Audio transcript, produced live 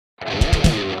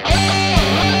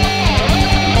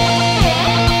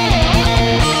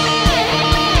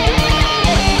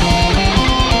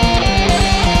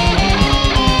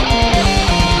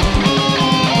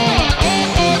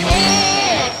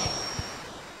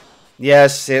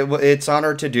Yes, it's on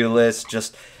our to-do list.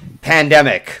 Just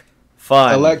pandemic.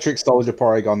 Fun. Electric Soldier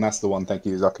Porygon, that's the one. Thank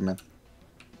you, Zuckerman.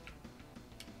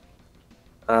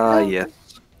 Yes.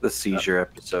 The seizure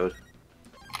episode.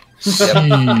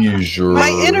 Seizure. My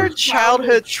inner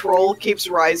childhood troll keeps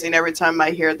rising every time I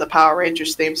hear the Power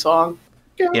Rangers theme song.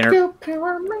 Inner...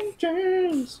 Power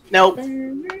Rangers. Nope.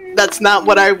 That's not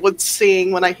what I would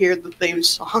sing when I hear the theme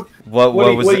song. What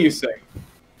was what it? do you say?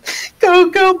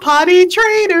 Go, go, potty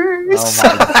trainers! Oh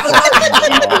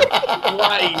my God.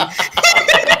 Right.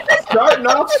 Starting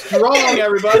off strong,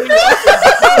 everybody.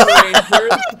 Power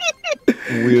Rangers.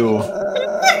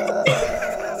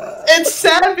 It's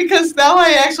sad because now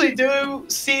I actually do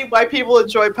see why people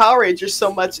enjoy Power Rangers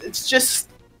so much. It's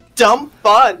just dumb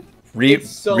fun.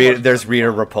 There's Rita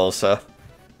Repulsa.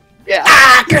 Yeah.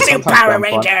 Ah, cursing Power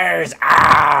Rangers!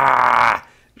 Ah!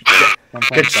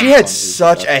 But she had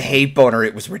such a hate boner,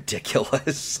 it was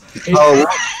ridiculous. Oh,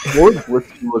 what would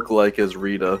she look like as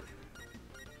Rita?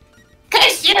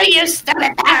 Curse you, you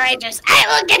stupid Power Rangers! I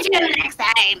will get you next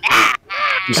time!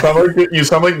 You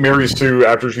sound like Mary Sue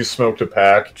after she smoked a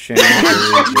pack. Rita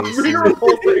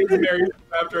Repulsa is married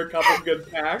after a couple of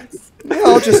good packs.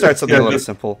 I'll just start something a little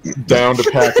simple. Down to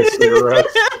pack of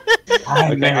cigarettes.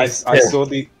 Okay,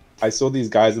 I saw these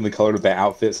guys in the color of their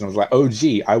outfits, and I was like, "Oh,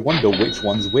 gee, I wonder which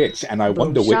one's which, and I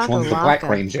wonder which one's the Black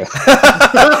Ranger."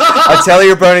 I'll tell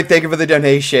you, Brony. Thank you for the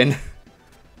donation.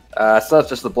 It's not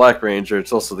just the Black Ranger;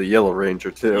 it's also the Yellow Ranger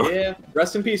too. Yeah.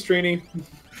 Rest in peace, Trini.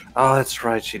 Oh, that's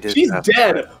right. She did. She's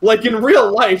dead. Like in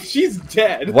real life, she's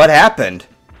dead. What happened?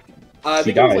 I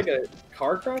think it was like a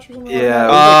car crash or something. Yeah.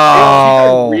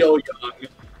 Oh. Like real young.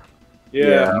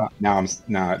 Yeah. Now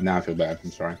I feel bad.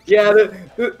 I'm sorry. Yeah.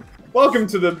 Welcome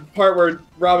to the part where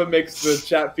Robin makes the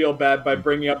chat feel bad by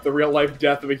bringing up the real-life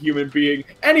death of a human being.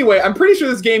 Anyway, I'm pretty sure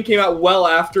this game came out well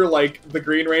after, like, the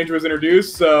Green Ranger was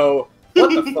introduced, so what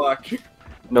the fuck?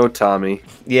 No Tommy.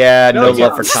 Yeah, no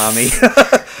love for Tommy.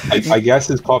 I guess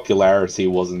his popularity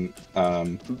wasn't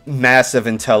massive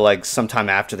until, like, sometime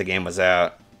after the game was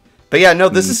out. But yeah, no,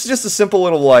 this is just a simple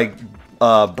little, like,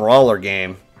 brawler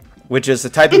game, which is the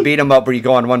type of beat-em-up where you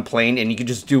go on one plane and you can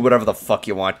just do whatever the fuck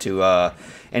you want to,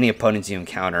 any opponents you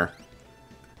encounter.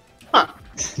 Huh.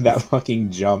 That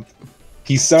fucking jump.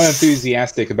 He's so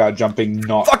enthusiastic about jumping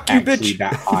not Fuck you, actually bitch.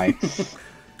 that high.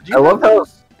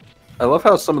 I love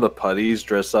how some of the putties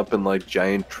dress up in like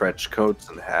giant trench coats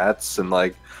and hats and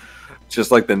like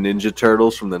just like the Ninja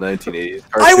Turtles from the 1980s.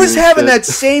 I was having that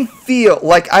same feel,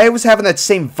 like I was having that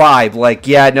same vibe. Like,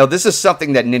 yeah, no, this is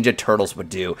something that Ninja Turtles would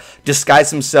do: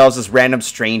 disguise themselves as random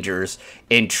strangers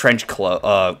in trench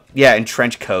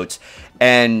coats,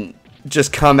 and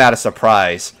just come out a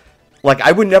surprise. Like,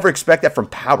 I would never expect that from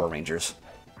Power Rangers.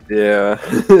 Yeah.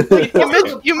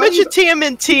 You mentioned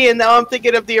TMNT, and now I'm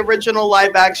thinking of the original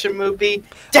live-action movie.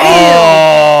 Damn!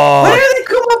 Oh. Where did they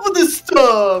come up with this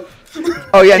stuff?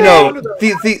 Oh yeah, no.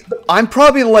 I'm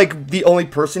probably like the only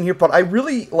person here, but I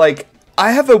really like.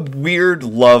 I have a weird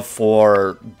love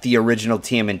for the original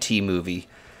TMNT movie.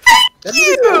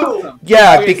 You!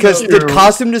 Yeah, because the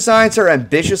costume designs are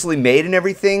ambitiously made and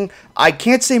everything. I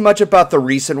can't say much about the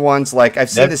recent ones. Like, I've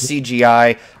seen the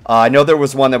CGI. I know there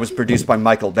was one that was produced by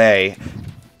Michael Bay.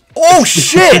 Oh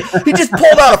shit! He just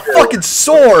pulled out a fucking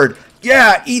sword.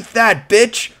 Yeah, eat that,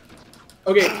 bitch.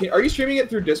 Okay, are you streaming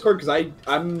it through Discord? Because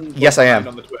I'm yes, I am.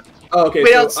 On the Twitch. Oh, okay. We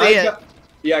don't see it.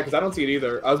 Yeah, because I don't see it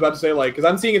either. I was about to say, like, because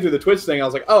I'm seeing it through the Twitch thing. I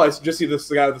was like, oh, I just see this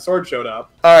guy with the sword showed up.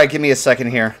 All right, give me a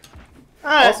second here.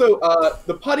 Also,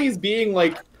 the putties being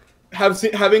like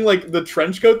having like the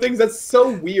trench coat things. That's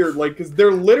so weird. Like, because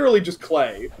they're literally just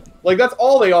clay. Like, that's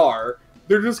all they are.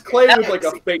 They're just clay with like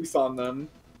a face on them.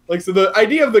 Like, so the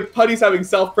idea of the putties having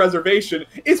self-preservation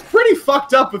is pretty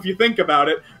fucked up if you think about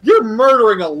it. You're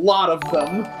murdering a lot of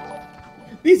them.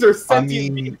 These are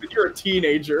sentient beings, and you're a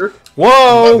teenager.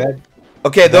 Whoa!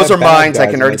 Okay, those are mines, I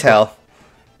can already tell.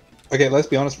 Okay, let's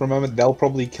be honest for a moment. They'll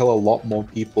probably kill a lot more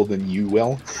people than you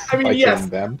will. I mean, yes,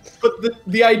 but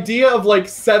the idea of like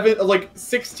 16,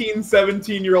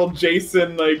 17-year-old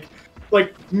Jason like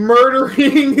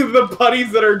murdering the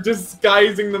putties that are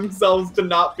disguising themselves to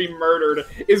not be murdered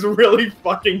is really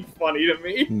fucking funny to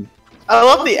me. I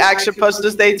love the action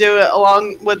posters they do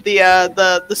along with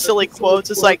the silly quotes.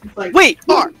 It's like, we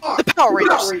are the Power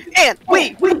Rangers, and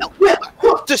we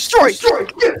will destroy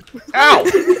you. Ow!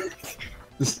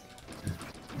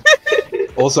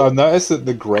 Also, I've noticed that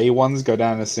the grey ones go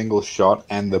down in a single shot,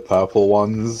 and the purple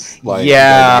ones, like, go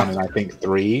down in, I think,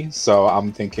 3. So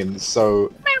I'm thinking,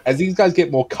 so as these guys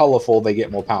get more colorful, they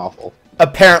get more powerful.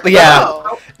 Apparently, yeah.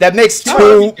 That makes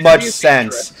too much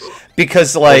sense.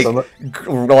 because like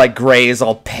like Gray is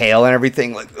all pale and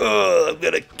everything. Like, I'm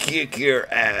gonna kick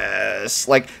your ass.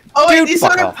 Like, oh, dude, wait, these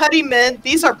aren't putty men.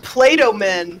 These are Play-Doh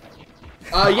men.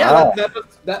 Yeah,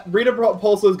 that Rita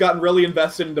Pulsa has gotten really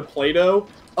invested into Play-Doh.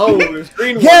 Oh, there's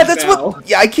green ones that's now. what.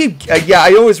 Yeah,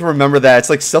 I always remember that. It's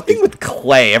like something with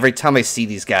clay every time I see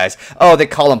these guys. Oh, they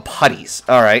call them putties.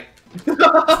 All right.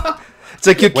 It's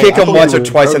like you kick them once or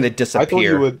twice and they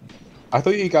disappear. I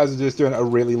thought you guys were just doing a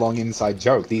really long inside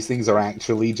joke. These things are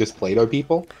actually just Play-Doh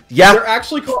people? Yeah. They're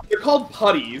actually called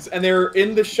putties, and they're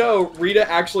in the show. Rita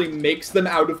actually makes them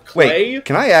out of clay. Wait,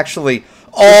 can I actually...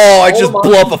 Oh, I just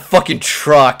blew up a fucking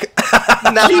truck.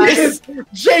 Nice.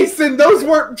 Jason, those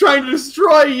weren't trying to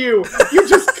destroy you. You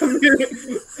just committed...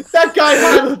 That guy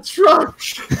had a truck.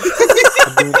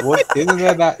 I mean, isn't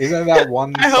there that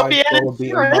one I hope side he scroll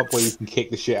beat 'em up where you can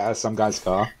kick the shit out of some guy's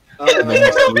car? And then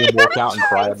you see him walk out and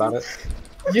cry about it?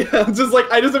 Yeah, just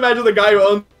like, I just imagine the guy who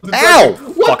owns it. Ow!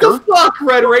 Like, what the fuck,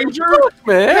 Red Ranger?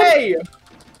 Man. Hey!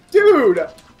 Dude!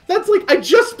 That's like, I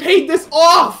just paid this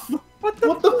off! What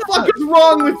the fuck is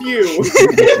wrong with you?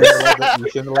 You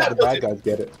shouldn't let the bad guys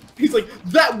get it. He's like,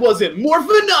 that wasn't more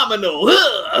phenomenal!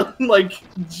 Ugh! Like,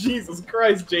 Jesus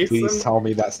Christ, Jason. Please tell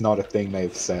me that's not a thing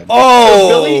they've said.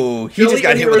 Oh! He Billy just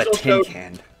got in the hit with a original tin show-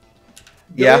 can.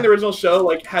 Billy in the original show,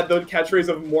 like, had the catchphrase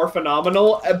of more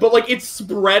phenomenal, but, like, it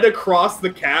spread across the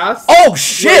cast. Oh,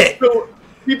 shit! Like, so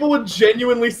people would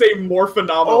genuinely say more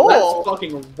phenomenal. Oh. That's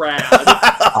fucking rad.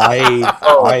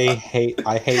 I hate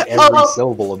every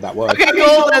syllable of that word. Okay,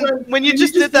 Golden, when you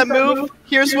just did that move,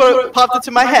 here's what popped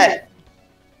into my head.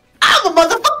 I'm a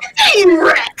motherfucking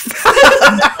T-Rex!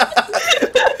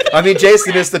 I mean,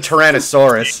 Jason is the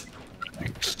Tyrannosaurus.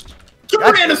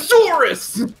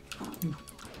 Tyrannosaurus!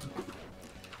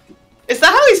 Is that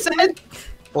how he said?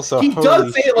 Also, He holy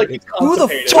does say it like he's shit. Who the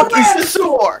constipated. fuck is...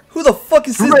 Tyrannosaur! Who the fuck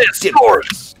is this?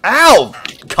 Tyrannosaurus. Ow!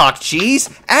 Cock cheese!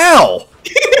 Ow!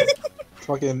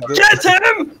 Fucking Get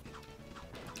him!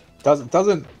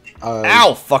 doesn't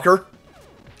Ow, fucker!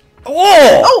 Whoa!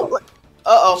 Oh!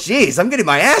 Uh-oh. Jeez, I'm getting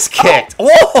my ass kicked! Whoa!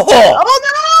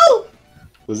 Oh no!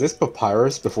 was this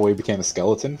Papyrus before he became a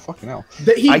skeleton? Fucking hell.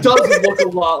 He does look a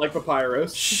lot like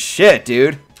Papyrus. Shit,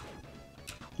 dude.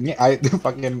 Yeah, I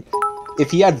fucking.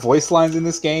 If he had voice lines in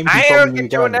this game, he I'll probably would get you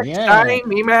go, next yeah.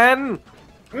 time, He-Man.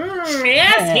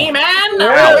 Yes, He-Man!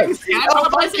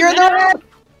 Oh, you're the...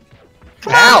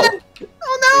 Ow!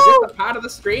 Oh no! Is it the part of the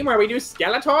stream where we do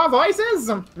Skeletor voices?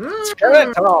 Oh, get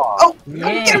him, come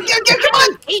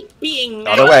on! Hate being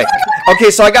Other way.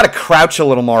 Okay, so I gotta crouch a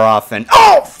little more often.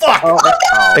 Oh, fuck!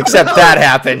 Oh, Except that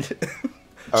happened.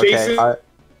 okay, Jason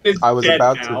is I was dead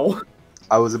about now. to.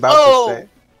 I was about Oh, to say.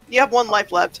 you have one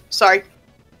life left. Sorry.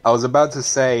 I was about to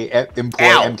say employ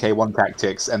Ow. MK1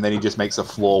 tactics, and then he just makes a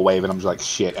floor wave, and I'm just like,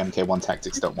 shit, MK1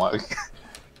 tactics don't work.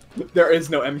 There is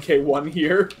no MK1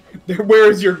 here. Where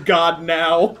is your god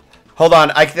now? Hold on,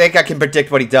 I think I can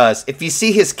predict what he does. If you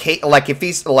see his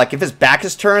if his back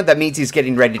is turned, that means he's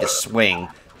getting ready to swing.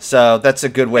 So that's a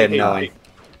good way of knowing.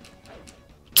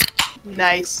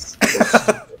 Nice.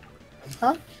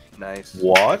 Nice.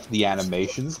 What? The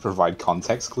animations provide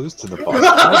context clues to the boss.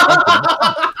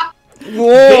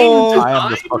 Whoa! I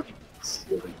am the fucking.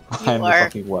 I am the are.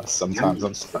 fucking worst sometimes.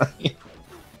 I'm sorry.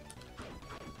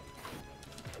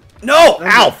 No!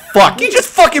 Ow! Fuck! He just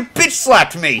fucking bitch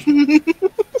slapped me!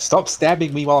 Stop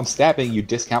stabbing me while I'm stabbing, you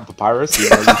discount Papyrus. You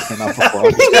know you came out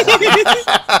before.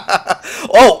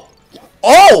 Oh!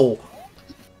 Oh!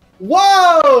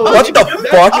 Whoa! What the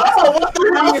fuck? Oh, what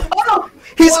the hell?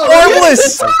 He's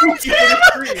armless!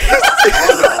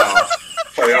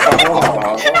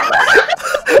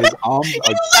 His arms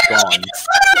are gone.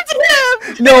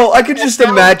 No, I could just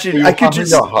imagine. I could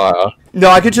just. No,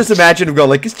 I could just imagine him go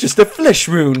like, it's just a flesh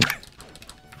wound.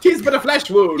 Tis but a flesh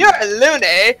wound. You're a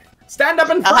loony. Stand up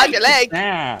and I'll have fight. your leg.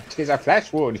 Nah, tis a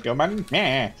flesh wound, human.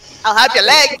 Nah. I'll have your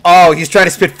leg. Oh, he's trying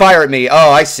to spit fire at me.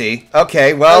 Oh, I see.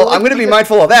 Okay, well, I'm gonna be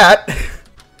mindful of that.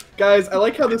 Guys, I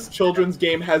like how this children's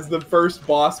game has the first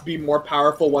boss be more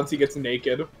powerful once he gets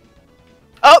naked.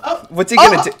 Oh, What's he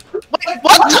gonna do? wait,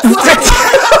 what?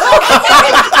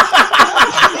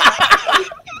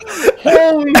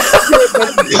 Holy shit,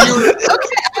 that's beautiful.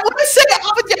 Okay, I want to say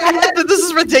off with your head that this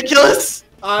is ridiculous.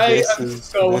 I This am is-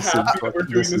 so this is happy that we're fucking-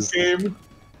 doing this this is- game.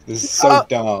 This is so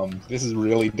dumb. This is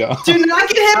really dumb. Do not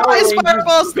get hit by Power Rangers,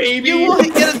 fireballs, baby. You will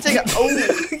get a ticket. Oh,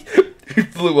 He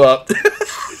blew up.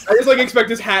 I just like expect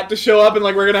his hat to show up and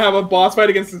like we're gonna have a boss fight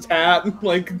against his hat.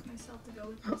 Like,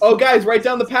 oh guys, write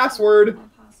down the password.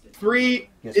 3.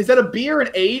 Is that a B or an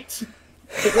 8?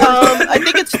 I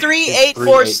think it's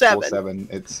 3847. 3847.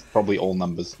 It's probably all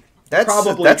numbers. That's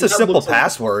Probably, that's a that simple looks like-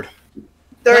 password.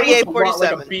 That looks a lot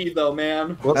 3847. like a bee, though,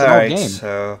 man. Well, it's an old Alright, game.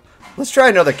 so let's try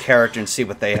another character and see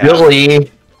what they have.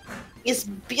 Billy. It's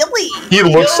Billy. He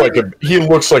looks like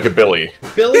a Billy.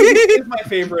 Billy is my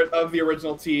favorite of the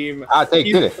original team. I take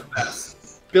He's it. the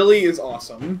best. Billy is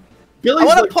awesome. I Billy's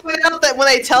want like, to point out that when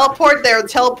they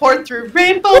teleport through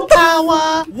rainbow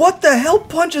power. What the hell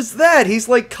punch is that? He's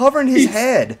like covering his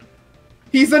head.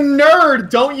 he's a nerd,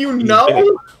 don't you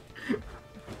know?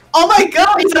 Oh my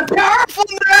god, he's a powerful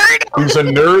nerd! He's a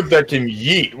nerd that can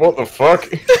yeet. What the fuck?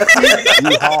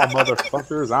 Yeehaw,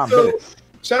 motherfuckers! I'm So, it.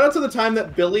 shout out to the time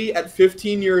that Billy, at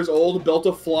 15 years old, built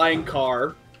a flying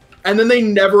car, and then they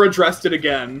never addressed it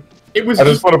again. It was I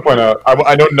just want to point out,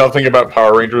 I know nothing about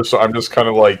Power Rangers, so I'm just kind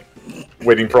of like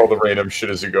waiting for all the random shit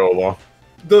as you go along.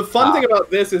 The fun thing about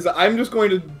this is I'm just going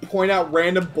to point out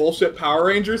random bullshit Power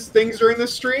Rangers things during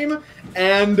this stream,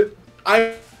 and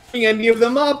I'm picking any of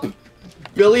them up.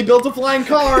 Billy built a flying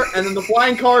car, and then the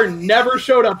flying car never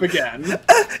showed up again.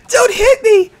 Don't hit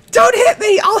me! Don't hit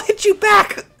me! I'll hit you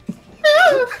back!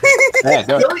 Hey,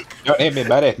 don't hit me,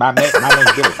 buddy. My name's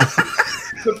Billy.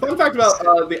 The fun fact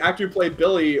about the actor who played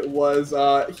Billy was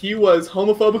he was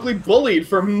homophobically bullied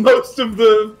for most of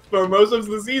the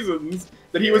seasons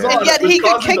that he was on. And yet which he could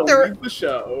caused him kick to their- leave the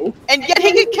show. And yet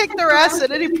he could kick their ass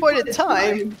at any point in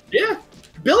time. Yeah,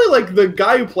 Billy, like the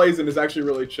guy who plays him, is actually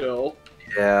really chill.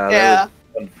 Yeah. Yeah. that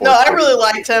was No, I unfortunate. really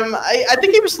liked him. I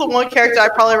think he was the one character I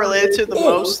probably related to the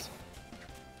most.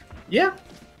 Yeah.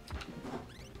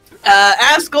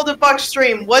 Ask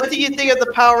GoldenFoxStream, what do you think of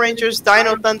the Power Rangers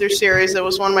Dino Thunder series? It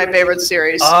was one of my favorite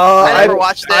series. I never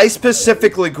watched it. I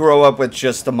specifically grew up with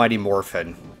just the Mighty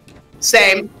Morphin.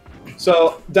 Same.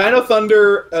 So Dino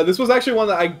Thunder, this was actually one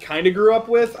that I kind of grew up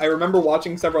with. I remember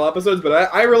watching several episodes, but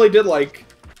I really did like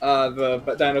the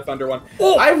Dino Thunder one.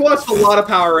 I've watched a lot of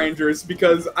Power Rangers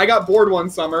because I got bored one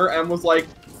summer and was like,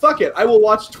 fuck it, I will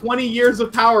watch 20 years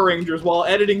of Power Rangers while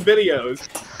editing videos.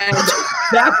 And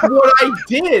that's what I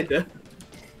did.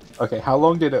 Okay, how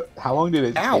long did it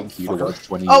Ow, take you to fucker. watch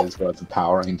 20 Oh. years worth of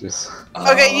Power Rangers?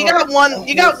 Okay, you got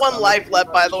one life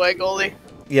left, by the way, Goldie.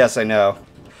 Yes, I know.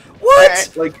 What?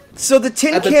 Alright. Like, So the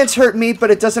tin At the- cans hurt me,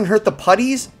 but it doesn't hurt the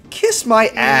putties? Kiss my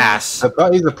ass. The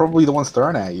buddies are probably the ones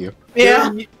thrown at you.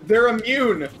 Yeah. they're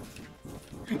immune.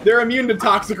 They're immune to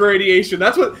toxic radiation.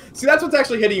 That's what's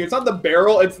actually hitting you. It's not the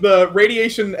barrel, it's the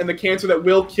radiation and the cancer that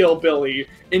will kill Billy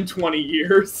in 20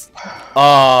 years.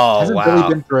 Oh, Hasn't wow.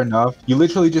 Billy been through enough? You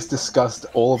literally just discussed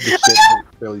all of the shit that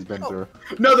Billy's been through.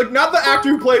 No, not the actor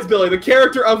who plays Billy, the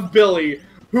character of Billy,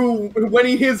 who, when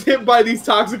he is hit by these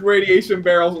toxic radiation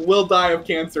barrels, will die of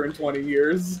cancer in 20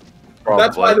 years.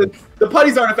 That's why the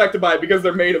putties aren't affected by it, because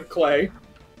they're made of clay.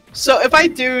 So if I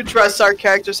do dress our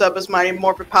characters up as Mighty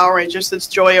Morphin Power Ranger, since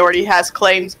Joy already has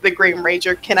claimed the Green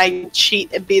Ranger, can I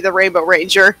cheat and be the Rainbow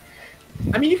Ranger?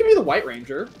 I mean, you can be the White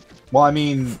Ranger. Well, I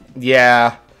mean,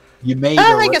 Yeah. you made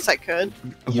I guess I could.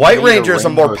 you White made Ranger is a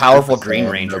more Rainbow powerful Super Green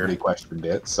Saiyan, Ranger. Nobody questioned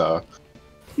it, so.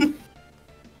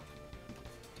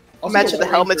 Also, Imagine the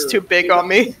White helmet's Ranger- too big on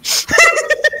me.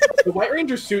 The White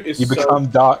Ranger suit is You become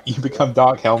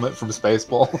Dark Helmet from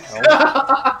Spaceball.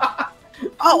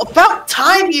 Oh, about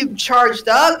time you charged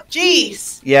up.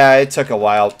 Jeez. Yeah, it took a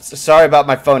while. Sorry about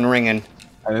my phone ringing.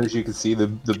 And as you can see, the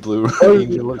blue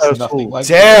Ranger looks that's nothing cool. like.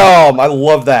 Damn, I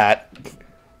love that.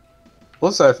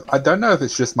 Also, I don't know if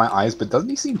it's just my eyes, but doesn't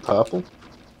he seem purple?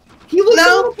 He looks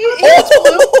No, it's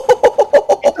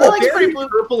blue. very looks pretty blue.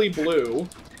 purpley blue.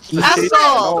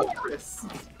 Asshole. Chris,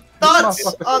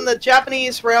 Thoughts on the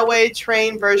Japanese railway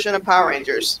train version of Power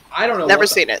Rangers? I don't know. Never what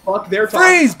the seen it. Fuck, they're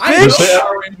Freeze, talking. I know bitch!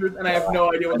 Power Rangers, and I have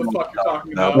no idea what the fuck you're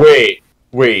talking about.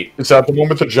 Wait, is that the one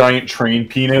with the giant train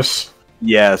penis?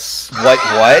 Yes.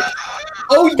 What?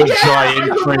 Oh The yeah,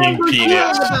 giant I train remember penis.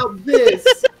 hearing about this.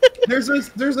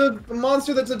 There's a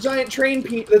monster that's a giant train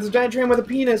that's a giant train with a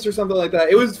penis or something like that.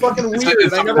 It was fucking weird.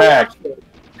 It's I a never fact. watched it.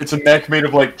 It's a mech made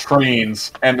of like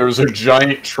trains, and there's a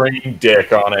giant train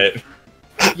dick on it.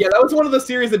 Yeah, that was one of the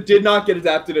series that did not get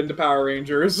adapted into Power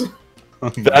Rangers.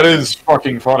 That is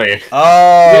fucking funny.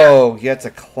 Oh, you have to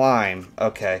climb.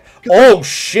 Okay. Oh,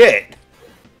 shit.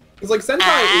 It's like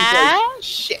Sentai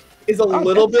Shit. is a Oh,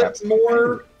 little that's bit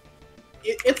more.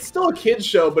 It's still a kids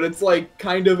show, but it's like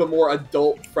kind of a more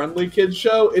adult-friendly kids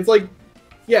show. It's like,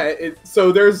 yeah.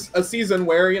 So there's a season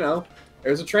where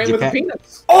there's a train with a Japan-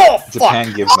 penis. Oh, fuck.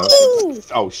 Japan gives no. Oh!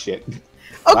 Oh shit.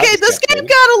 Okay, That's this game definitely-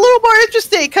 got a little more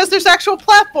interesting because there's actual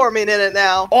platforming in it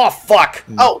now. Oh, fuck.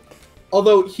 Oh,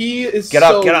 Although he is Get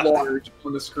so up, get up. large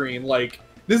on the screen, like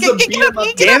this is a get beat up, 'em up.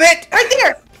 get Damn it. right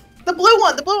there. The blue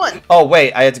one, the blue one. Oh,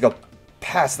 wait. I had to go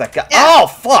past that guy. Yeah. Oh,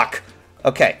 fuck.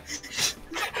 Okay.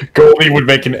 Goldie would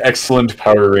make an excellent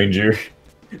Power Ranger.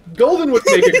 Golden would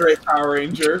make a great Power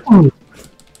Ranger.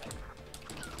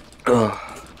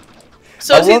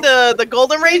 So is he the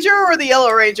Golden Ranger or the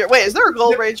Yellow Ranger? Wait, is there a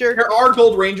Gold Ranger? There are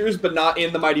Gold Rangers, but not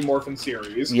in the Mighty Morphin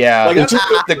series. Yeah, Like, that's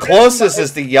the closest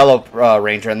is the Yellow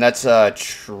Ranger, and that's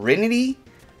Trinity.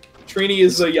 Trini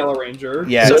is the Yellow Ranger.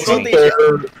 Yeah, So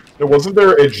Trini. Wasn't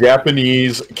there a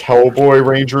Japanese cowboy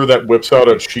ranger that whips out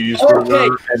a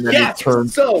cheeseburger and then he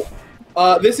turns? So,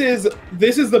 this is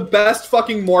the best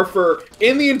fucking morpher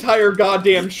in the entire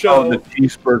goddamn show. Oh, the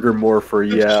cheeseburger morpher,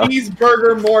 The yeah.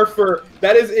 cheeseburger morpher.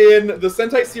 That is in the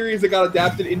Sentai series that got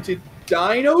adapted into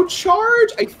Dino Charge,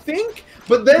 I think.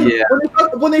 But then Yeah.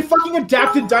 when they fucking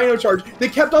adapted Dino Charge, they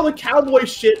kept all the cowboy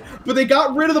shit, but they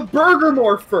got rid of the burger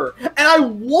morpher. And I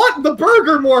want the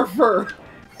burger morpher.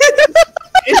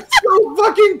 It's so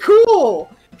fucking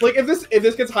cool. Like if this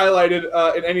gets highlighted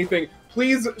in anything,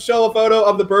 please show a photo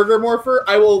of the burger morpher.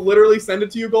 I will literally send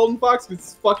it to you, GoldenFox.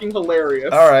 It's fucking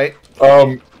hilarious. All right.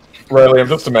 Riley, I'm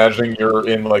just imagining you're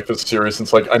in like this series and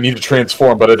it's like I need to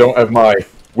transform, but I don't have my.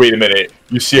 Wait a minute!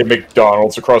 You see a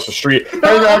McDonald's across the street. Hang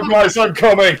on, guys, I'm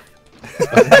coming.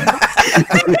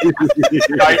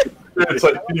 It's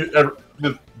like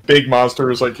the big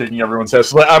monster is like kicking everyone's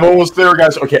ass. Like, I'm almost there,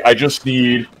 guys. Okay, I just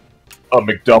need a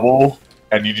McDouble.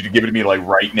 I need you to give it to me like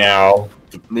right now.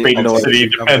 The fate of the city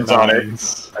depends on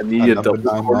it. I need a double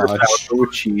quarter pounder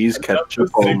with cheese, ketchup,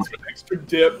 Extra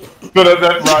dip. But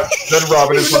then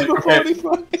Robin is like, okay.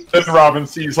 Then Robin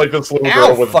sees like this little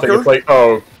girl with a thing. It's like,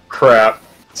 oh crap.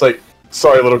 It's like,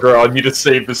 sorry, little girl, I need to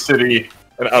save the city.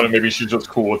 And I don't know, maybe she's just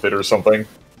cool with it or something.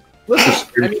 Listen,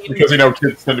 I mean, because, you know,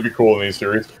 kids tend to be cool in these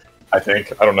series. I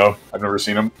think. I don't know. I've never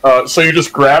seen them. So you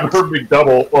just grab her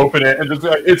McDouble, open it, and just be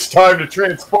like, it's time to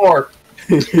transform.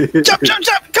 Jump!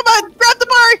 Come on, grab the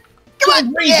bar! Come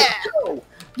on! Ranger, Yeah! go!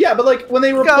 Yeah, but like when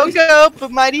they were Go,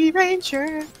 Mighty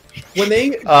Ranger! when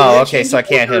they Okay, so I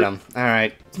can't hit him. All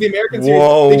right. To the American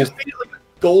Whoa. series, they just made it like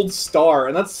a gold star,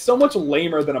 and that's so much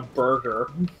lamer than a burger.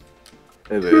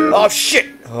 Oh shit!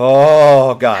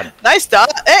 Oh god! Nice dot.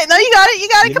 Hey, no, you got it. You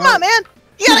got it. Come on, man.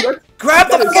 You got it. Grab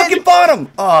the fucking bottom!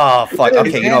 Oh fuck!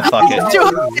 Okay, you know, fuck it. Too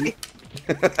high.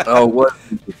 Oh, what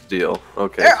deal?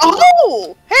 Okay.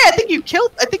 Oh, hey, I think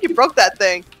you broke that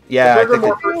thing. Yeah, I the burger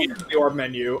think. more is the orb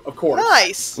menu, of course.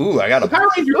 Nice. Ooh, I got The a. Power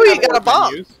Rangers Ooh, you have got a orb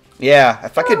bomb. menus. Yeah,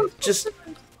 if I could just.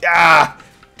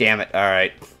 Damn it! All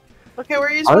right. Okay, where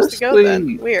are you supposed to go then?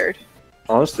 Honestly- Weird.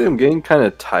 Honestly, I'm getting kind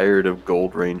of tired of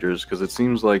Gold Rangers because it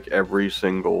seems like every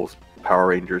single Power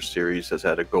Rangers series has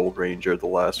had a Gold Ranger the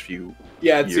last few.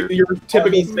 Yeah, it's, Years. your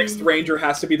typical sixth ranger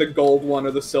has to be the gold one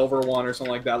or the silver one or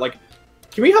something like that. Like,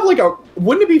 can we have like a?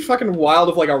 Wouldn't it be fucking wild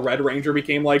if like a red ranger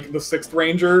became like the sixth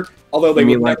ranger? Although they You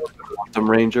would mean like never. the Quantum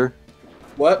Ranger?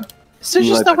 What? Is there You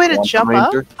mean just like a way the to Quantum jump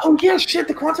Ranger? up? Oh yeah, shit.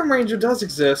 The Quantum Ranger does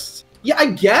exist. Yeah, I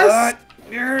guess.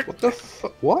 What the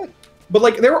fuck? What? But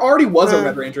like, there already was a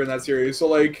red ranger in that series, so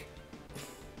like.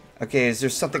 Okay, is there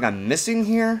something I'm missing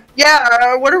here?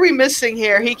 Yeah, what are we missing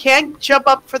here? He can't jump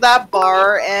up for that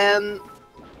bar, and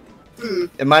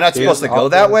Am I not supposed to go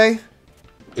that way?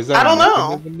 Is there I don't a know.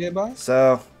 mechanism nearby?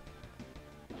 So.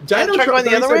 Try going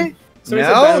the other way? Somebody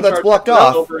No, said Dino that's Charge blocked had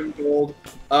off. silver and gold.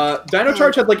 Dino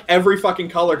Charge had like every fucking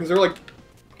color because there were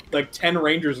like 10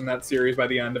 rangers in that series by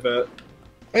the end of it.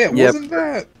 Oh, yeah,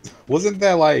 Yep. wasn't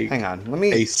there like Hang on, let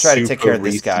me a try to take super care of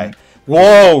this recent guy.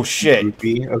 Whoa, shit!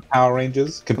 movie of Power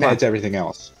Rangers on. compared to everything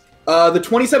else? The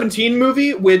 2017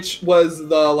 movie, which was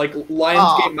the like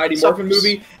Lionsgate Mighty Morphin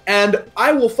movie, and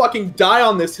I will fucking die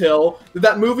on this hill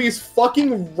that movie is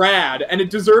fucking rad, and it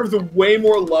deserves way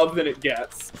more love than it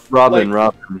gets. Robin, Like-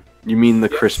 Robin. You mean the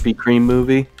Krispy Kreme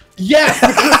movie? Yes, the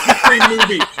Krispy Kreme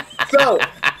movie. So,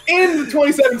 in the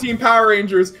 2017 Power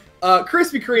Rangers,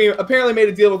 Krispy Kreme apparently made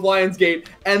a deal with Lionsgate,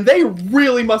 and they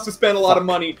really must have spent a lot of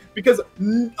money because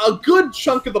a good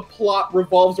chunk of the plot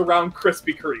revolves around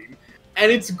Krispy Kreme,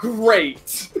 and it's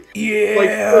great.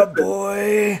 Yeah,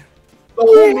 boy.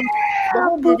 The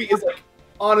whole movie is like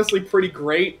honestly pretty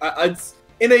great. It's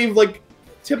in a like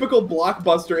typical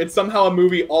blockbuster. It's somehow a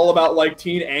movie all about like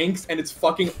teen angst, and it's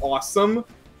fucking awesome.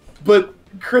 But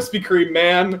Krispy Kreme,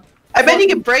 man, I bet you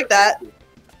can break that.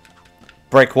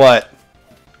 Break what?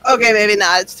 Okay, maybe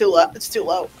not. It's too low. It's too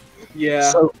low.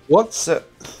 yeah. So what's So,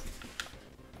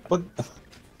 what? What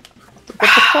the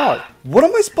fuck? what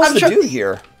am I supposed I'm to try- do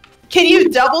here? Can you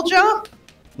double jump?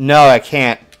 No, I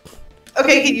can't.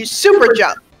 Okay, can you super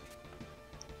jump?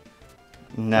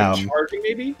 No. Charging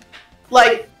maybe.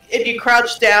 Like, if you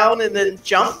crouch down and then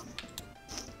jump?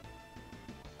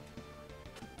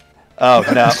 Oh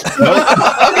no.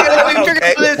 Okay, well, we figured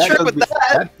Okay. out a trick with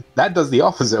that. That does the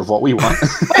opposite of what we want.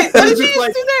 Wait, what did you Just just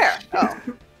like- do there? Oh.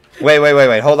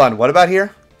 Wait. Hold on. What about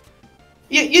here?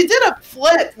 You did a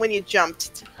flip when you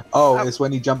jumped. Oh, it's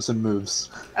when he jumps and moves.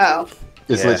 Oh.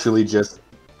 It's literally just.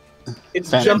 It's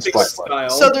Phantom jumping splat. style.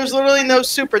 So there's literally no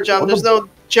super jump. There's no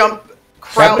jump,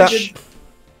 crouch.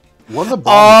 What are the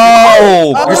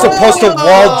Oh, bombs? you're supposed to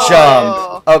wall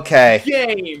jump. Okay.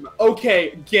 Game.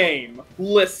 Okay, game.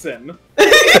 Listen.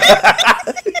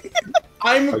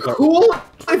 I'm cool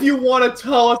if you want to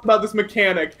tell us about this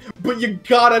mechanic, but you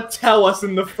gotta tell us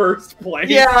in the first place.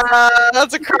 Yeah,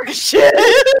 that's a crock of shit.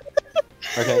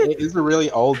 Okay, it is a really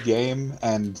old game,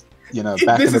 and you know,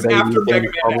 back This in the is day, after these games Mega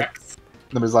Man probably, X.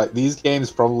 there was like these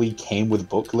games probably came with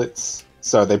booklets,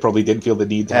 so they probably didn't feel the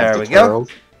need to have There we go. tutorials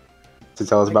to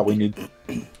tell us about what we need.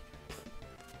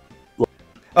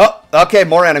 Oh, okay,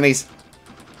 more enemies.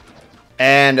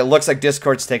 And it looks like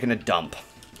Discord's taking a dump.